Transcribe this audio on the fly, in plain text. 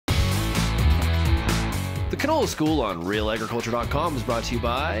The Canola School on RealAgriculture.com is brought to you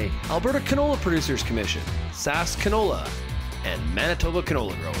by Alberta Canola Producers Commission, Sask Canola, and Manitoba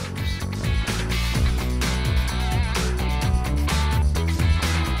Canola Growers.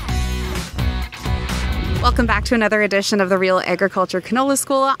 Welcome back to another edition of the Real Agriculture Canola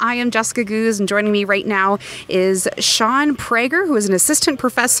School. I am Jessica Goose, and joining me right now is Sean Prager, who is an assistant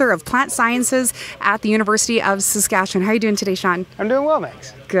professor of plant sciences at the University of Saskatchewan. How are you doing today, Sean? I'm doing well,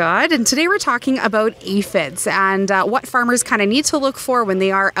 thanks. Good. And today we're talking about aphids and what farmers kind of need to look for when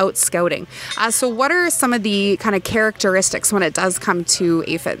they are out scouting. So what are some of the kind of characteristics when it does come to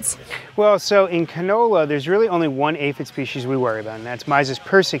aphids? Well, so in canola, there's really only one aphid species we worry about, and that's Myzus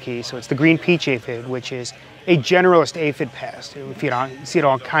persicae. So it's the green peach aphid, which is a generalist aphid pest. We see it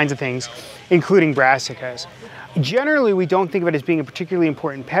all kinds of things, including brassicas. Generally, we don't think of it as being a particularly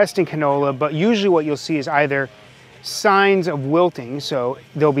important pest in canola, but usually what you'll see is either signs of wilting, so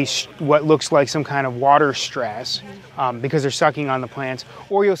there'll be what looks like some kind of water stress because they're sucking on the plants,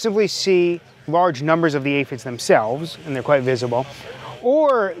 or you'll simply see large numbers of the aphids themselves, and they're quite visible.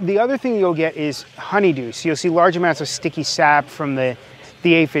 Or the other thing you'll get is honeydew. So you'll see large amounts of sticky sap from the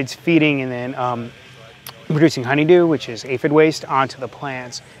aphids feeding and then producing honeydew, which is aphid waste, onto the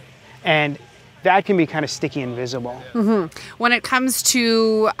plants. And that can be kind of sticky and visible. Mm-hmm. When it comes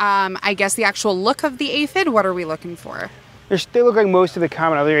to, I guess, the actual look of the aphid, what are we looking for? They look like most of the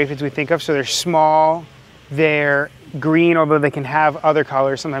common other aphids we think of. So they're small, they're green, although they can have other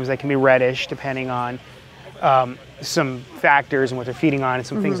colors. Sometimes they can be reddish, depending on some factors and what they're feeding on and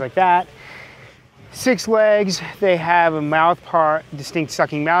some things like that. 6 legs, they have a mouth part, distinct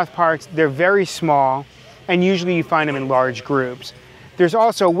sucking mouth parts. They're very small, and usually you find them in large groups. There's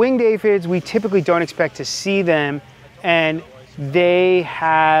also winged aphids. We typically don't expect to see them, and they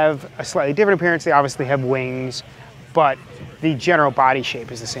have a slightly different appearance. They obviously have wings, but the general body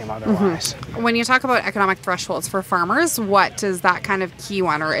shape is the same otherwise. When you talk about economic thresholds for farmers, what is that kind of key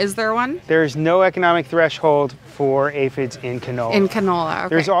one, or is there one? There is no economic threshold for aphids in canola. In canola,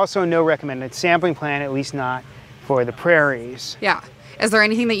 okay. There's also no recommended sampling plan, at least not for the prairies. Yeah. Is there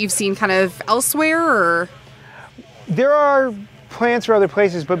anything that you've seen kind of elsewhere, or? There are plants for other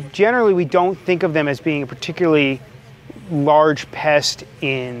places, but generally we don't think of them as being a particularly large pest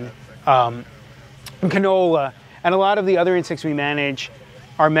in canola. And a lot of the other insects we manage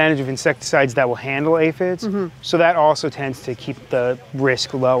are managed with insecticides that will handle aphids. So that also tends to keep the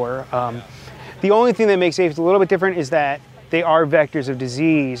risk lower. The only thing that makes aphids a little bit different is that they are vectors of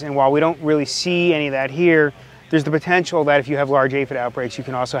disease. And while we don't really see any of that here, there's the potential that if you have large aphid outbreaks, you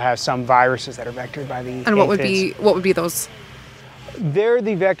can also have some viruses that are vectored by the aphids. And what would be those? They're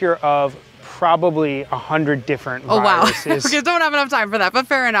the vector of probably 100 different viruses. Wow. Okay, don't have enough time for that, but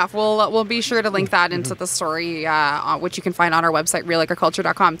fair enough. We'll be sure to link that into the story, which you can find on our website,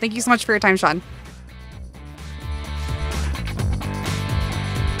 realagriculture.com. Thank you so much for your time, Sean.